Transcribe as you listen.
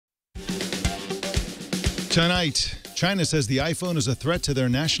Tonight, China says the iPhone is a threat to their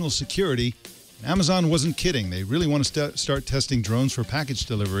national security. Amazon wasn't kidding. They really want to start testing drones for package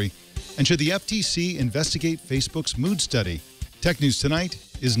delivery. And should the FTC investigate Facebook's mood study? Tech News Tonight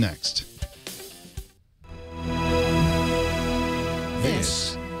is next.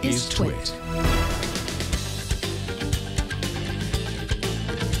 This is Twit.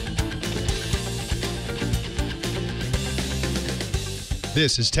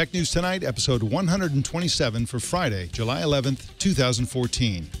 This is Tech News Tonight, episode 127 for Friday, July 11th,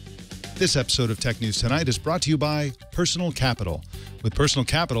 2014. This episode of Tech News Tonight is brought to you by Personal Capital. With Personal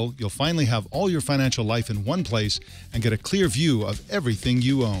Capital, you'll finally have all your financial life in one place and get a clear view of everything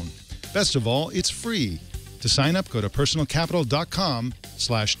you own. Best of all, it's free. To sign up, go to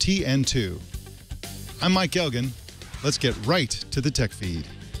personalcapital.com/TN2. I'm Mike Elgin. Let's get right to the tech feed.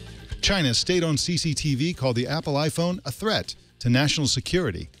 China's state-owned CCTV called the Apple iPhone a threat to national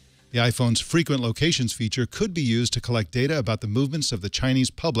security. The iPhone's frequent locations feature could be used to collect data about the movements of the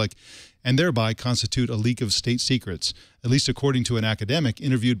Chinese public and thereby constitute a leak of state secrets, at least according to an academic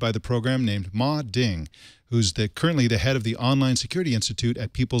interviewed by the program named Ma Ding, who's currently the head of the Online Security Institute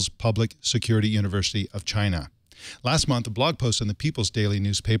at People's Public Security University of China. Last month, a blog post in the People's Daily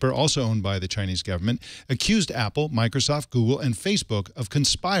newspaper, also owned by the Chinese government, accused Apple, Microsoft, Google, and Facebook of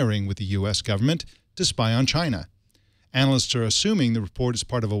conspiring with the U.S. government to spy on China. Analysts are assuming the report is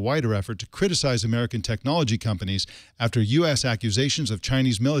part of a wider effort to criticize American technology companies after U.S. accusations of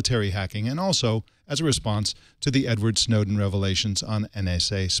Chinese military hacking and also as a response to the Edward Snowden revelations on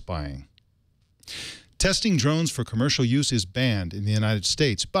NSA spying. Testing drones for commercial use is banned in the United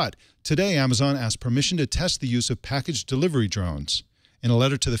States, but today Amazon asked permission to test the use of package delivery drones. In a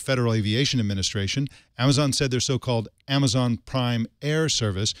letter to the Federal Aviation Administration, Amazon said their so-called Amazon Prime Air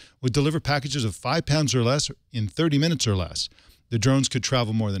service would deliver packages of 5 pounds or less in 30 minutes or less. The drones could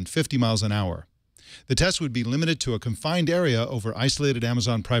travel more than 50 miles an hour. The test would be limited to a confined area over isolated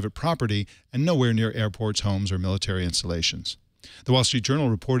Amazon private property and nowhere near airports, homes, or military installations. The Wall Street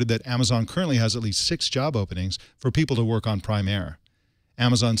Journal reported that Amazon currently has at least 6 job openings for people to work on Prime Air.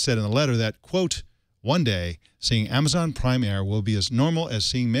 Amazon said in the letter that, quote, "One day, seeing Amazon Prime Air will be as normal as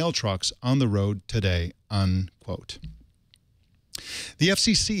seeing mail trucks on the road today," unquote. The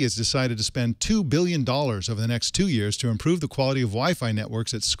FCC has decided to spend $2 billion over the next 2 years to improve the quality of Wi-Fi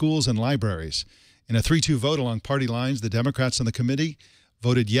networks at schools and libraries. In a 3-2 vote along party lines, the Democrats on the committee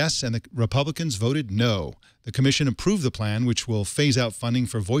voted yes and the Republicans voted no. The commission approved the plan, which will phase out funding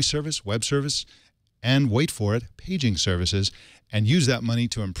for voice service, web service, and, wait for it, paging services, and use that money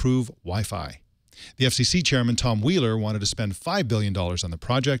to improve Wi-Fi. The FCC chairman, Tom Wheeler, wanted to spend $5 billion on the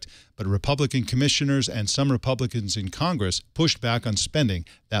project, but Republican commissioners and some Republicans in Congress pushed back on spending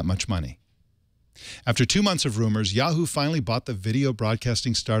that much money. After 2 months of rumors, Yahoo finally bought the video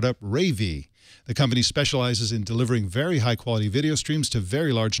broadcasting startup Ravee. The company specializes in delivering very high-quality video streams to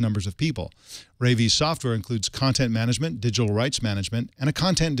very large numbers of people. Ravee's software includes content management, digital rights management, and a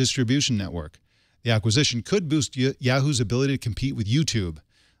content distribution network. The acquisition could boost Yahoo's ability to compete with YouTube.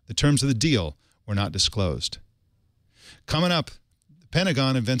 The terms of the deal were not disclosed. Coming up, the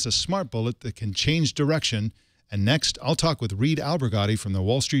Pentagon invents a smart bullet that can change direction. And next, I'll talk with Reed Albergotti from the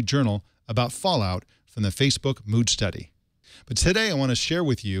Wall Street Journal about fallout from the Facebook mood study. But today I want to share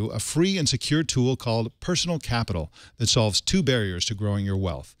with you a free and secure tool called Personal Capital that solves 2 barriers to growing your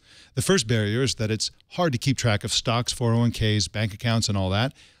wealth. The first barrier is that it's hard to keep track of stocks, 401ks, bank accounts, and all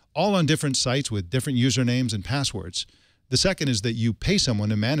that, all on different sites with different usernames and passwords. The second is that you pay someone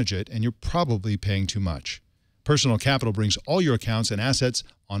to manage it, and you're probably paying too much. Personal Capital brings all your accounts and assets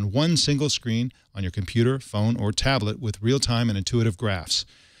on one single screen on your computer, phone, or tablet with real-time and intuitive graphs.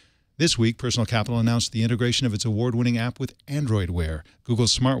 This week, Personal Capital announced the integration of its award-winning app with Android Wear,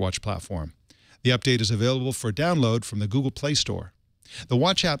 Google's smartwatch platform. The update is available for download from the Google Play Store. The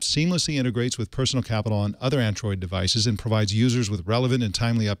Watch app seamlessly integrates with Personal Capital on other Android devices and provides users with relevant and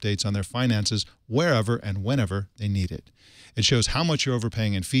timely updates on their finances wherever and whenever they need it. It shows how much you're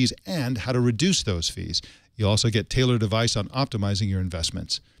overpaying in fees and how to reduce those fees. You'll also get tailored advice on optimizing your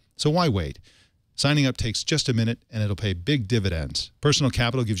investments. So why wait? Signing up takes just a minute, and it'll pay big dividends. Personal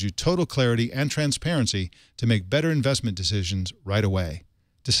Capital gives you total clarity and transparency to make better investment decisions right away.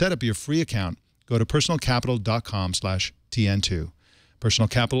 To set up your free account, go to personalcapital.com/TN2. Personal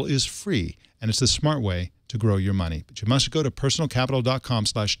Capital is free, and it's the smart way to grow your money. But you must go to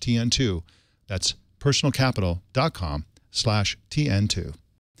personalcapital.com/TN2. That's personalcapital.com/TN2.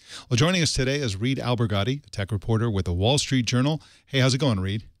 Well, joining us today is Reed Albergotti, a tech reporter with the Wall Street Journal. Hey, how's it going,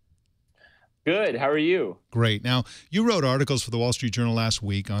 Reed? Good. How are you? Great. Now, you wrote articles for the Wall Street Journal last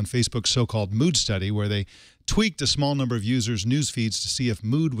week on Facebook's so-called mood study, where they tweaked a small number of users' news feeds to see if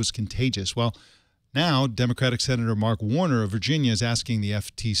mood was contagious. Well, Now, Democratic Senator Mark Warner of Virginia is asking the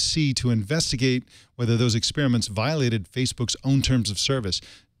FTC to investigate whether those experiments violated Facebook's own terms of service.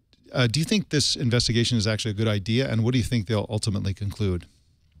 Do you think this investigation is actually a good idea, and what do you think they'll ultimately conclude?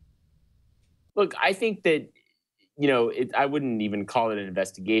 Look, I think that, I wouldn't even call it an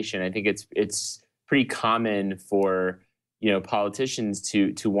investigation. I think it's pretty common for, politicians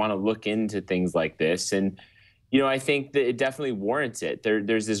to want to look into things like this. And, I think that it definitely warrants it.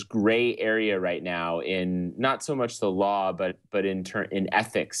 There's this gray area right now in not so much the law, but in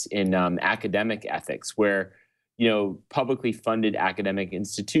ethics, in academic ethics, where publicly funded academic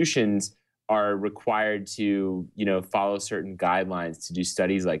institutions are required to follow certain guidelines to do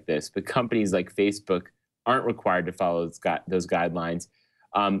studies like this, but companies like Facebook aren't required to follow those guidelines.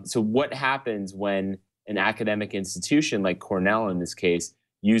 So what happens when an academic institution like Cornell in this case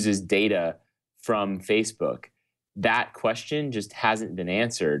uses data from Facebook? That question just hasn't been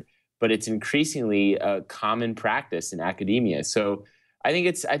answered, but it's increasingly a common practice in academia. So I think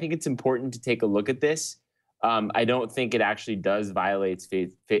it's important to take a look at this. I don't think it actually does violate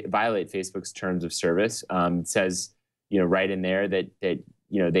Facebook's terms of service. It says, right in there that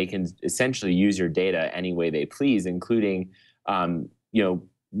they can essentially use your data any way they please, including, by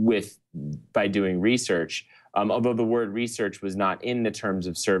doing research. Although the word research was not in the terms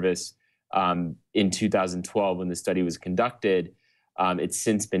of service in 2012 when the study was conducted, it's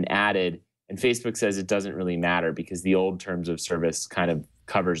since been added. And Facebook says it doesn't really matter because the old terms of service kind of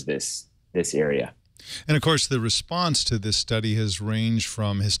covers this area. And of course, the response to this study has ranged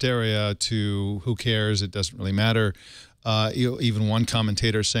from hysteria to who cares, it doesn't really matter. Even one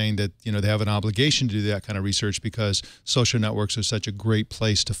commentator saying that they have an obligation to do that kind of research because social networks are such a great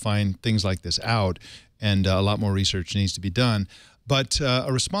place to find things like this out, and a lot more research needs to be done. But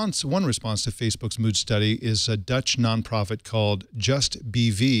one response to Facebook's mood study is a Dutch nonprofit called Just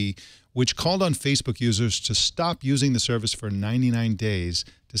BV, which called on Facebook users to stop using the service for 99 days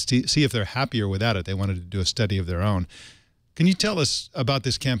to see if they're happier without it. They wanted to do a study of their own. Can you tell us about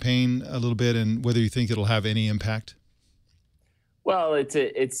this campaign a little bit and whether you think it'll have any impact? Well,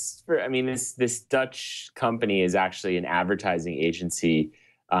 this Dutch company is actually an advertising agency.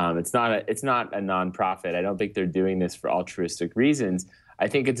 It's not a nonprofit. I don't think they're doing this for altruistic reasons. I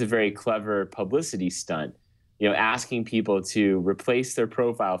think it's a very clever publicity stunt. Asking people to replace their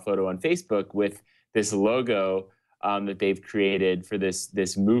profile photo on Facebook with this logo that they've created for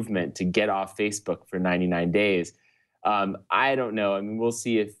this movement to get off Facebook for 99 days. I don't know. I mean, we'll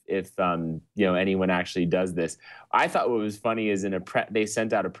see if anyone actually does this. I thought what was funny is they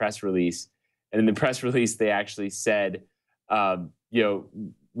sent out a press release, and in the press release they actually said,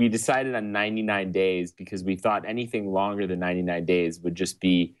 we decided on 99 days because we thought anything longer than 99 days would just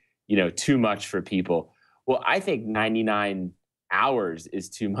be too much for people. Well, I think 99 hours is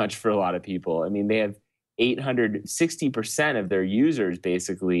too much for a lot of people. I mean, they have 860% of their users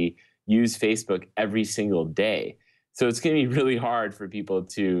basically use Facebook every single day. So it's going to be really hard for people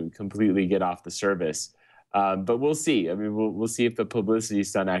to completely get off the service. But we'll see. I mean, we'll see if the publicity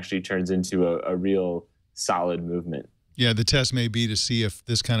stunt actually turns into a real solid movement. Yeah, the test may be to see if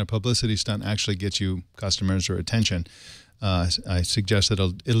this kind of publicity stunt actually gets you customers or attention. I suggest that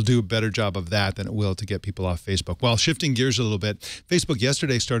it'll do a better job of that than it will to get people off Facebook. Well, shifting gears a little bit, Facebook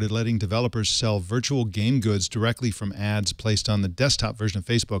yesterday started letting developers sell virtual game goods directly from ads placed on the desktop version of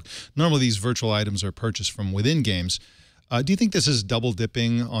Facebook. Normally, these virtual items are purchased from within games. Do you think this is double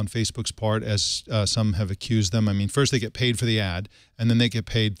dipping on Facebook's part, as some have accused them? I mean, first they get paid for the ad, and then they get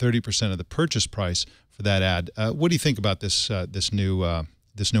paid 30% of the purchase price for that ad. What do you think about this new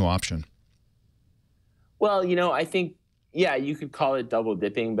option? Well, I think, yeah, you could call it double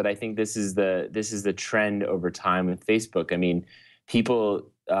dipping, but I think this is the trend over time with Facebook. I mean,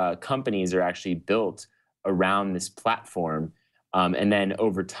 companies are actually built around this platform, and then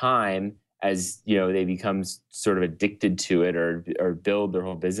over time, as they become sort of addicted to it or build their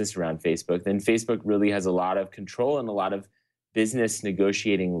whole business around Facebook, then Facebook really has a lot of control and a lot of business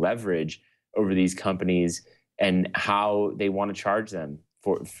negotiating leverage over these companies and how they want to charge them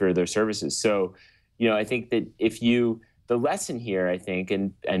for their services. So, I think that the lesson here, I think,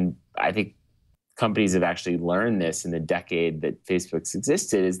 and I think companies have actually learned this in the decade that Facebook's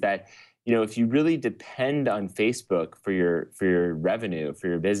existed, is that, if you really depend on Facebook for your revenue, for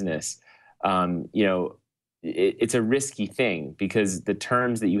your business, it's a risky thing because the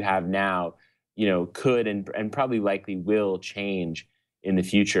terms that you have now, could and probably likely will change in the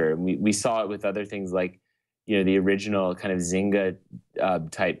future. We saw it with other things like, the original kind of Zynga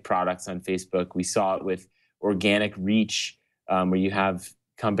type products on Facebook. We saw it with organic reach, where you have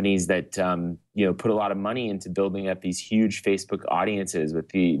companies that put a lot of money into building up these huge Facebook audiences with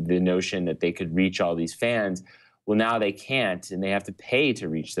the notion that they could reach all these fans. Well, now they can't, and they have to pay to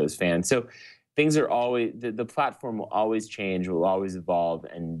reach those fans. So things are always, the platform will always change, will always evolve,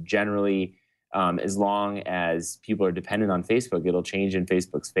 and generally, as long as people are dependent on Facebook, it'll change in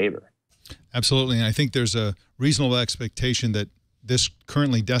Facebook's favor. Absolutely, and I think there's a reasonable expectation that this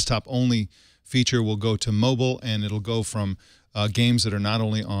currently desktop-only feature will go to mobile, and it'll go from games that are not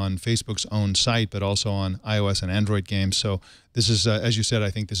only on Facebook's own site, but also on iOS and Android games. So this is, as you said, I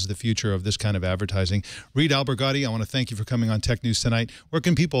think this is the future of this kind of advertising. Reed Albergotti, I want to thank you for coming on Tech News Tonight. Where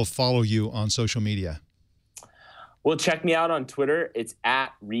can people follow you on social media? Well, check me out on Twitter. It's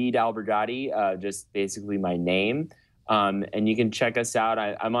at Reed Albergotti, just basically my name. And you can check us out.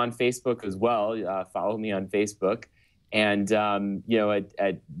 I'm on Facebook as well. Follow me on Facebook. And,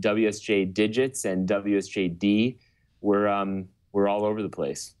 at WSJ Digits and WSJD, we're all over the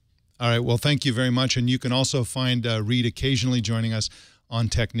place. All right. Well, thank you very much. And you can also find Reed occasionally joining us on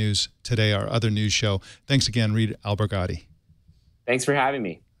Tech News Today, our other news show. Thanks again, Reed Albergotti. Thanks for having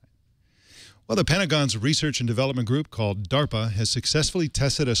me. Well, the Pentagon's research and development group called DARPA has successfully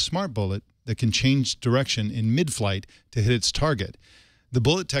tested a smart bullet that can change direction in mid-flight to hit its target. The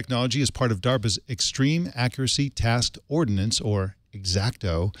bullet technology is part of DARPA's Extreme Accuracy Tasked Ordnance, or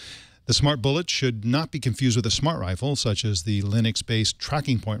EXACTO. The smart bullet should not be confused with a smart rifle, such as the Linux-based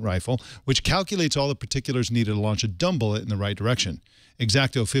Tracking Point rifle, which calculates all the particulars needed to launch a dumb bullet in the right direction.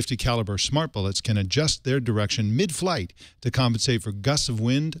 EXACTO 50 caliber smart bullets can adjust their direction mid-flight to compensate for gusts of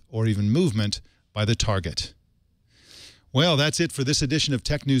wind or even movement by the target. Well, that's it for this edition of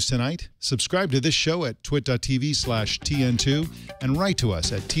Tech News Tonight. Subscribe to this show at twit.tv/TN2 and write to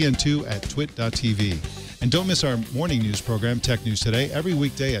us at tn2@twit.tv. And don't miss our morning news program, Tech News Today, every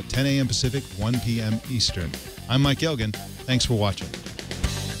weekday at 10 a.m. Pacific, 1 p.m. Eastern. I'm Mike Elgin. Thanks for watching.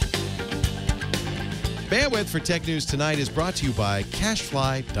 Bandwidth for Tech News Tonight is brought to you by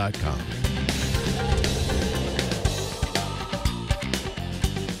CashFly.com.